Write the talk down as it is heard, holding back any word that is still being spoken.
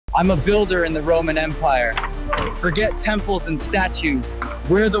I'm a builder in the Roman Empire. Forget temples and statues.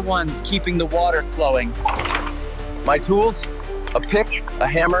 We're the ones keeping the water flowing. My tools? A pick, a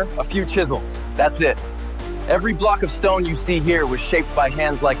hammer, a few chisels. That's it. Every block of stone you see here was shaped by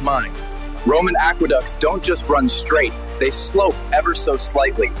hands like mine. Roman aqueducts don't just run straight, they slope ever so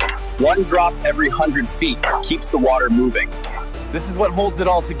slightly. One drop every 100 feet keeps the water moving. This is what holds it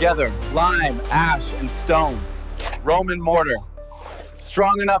all together: lime, ash, and stone. Roman mortar.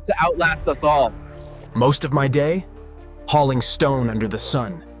 Strong enough to outlast us all. Most of my day? Hauling stone under the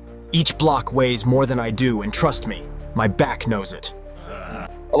sun. Each block weighs more than I do, and trust me, my back knows it.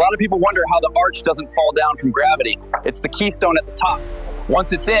 A lot of people wonder how the arch doesn't fall down from gravity. It's the keystone at the top.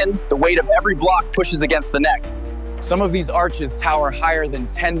 Once it's in, the weight of every block pushes against the next. Some of these arches tower higher than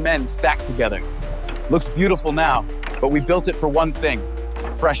 10 men stacked together. Looks beautiful now, but we built it for one thing: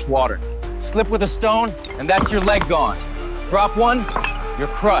 fresh water. Slip with a stone, and that's your leg gone. Drop one, you're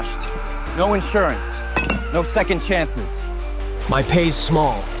crushed. No insurance, no second chances. My pay's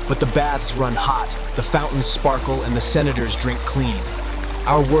small, but the baths run hot, the fountains sparkle, and the senators drink clean.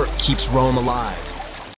 Our work keeps Rome alive.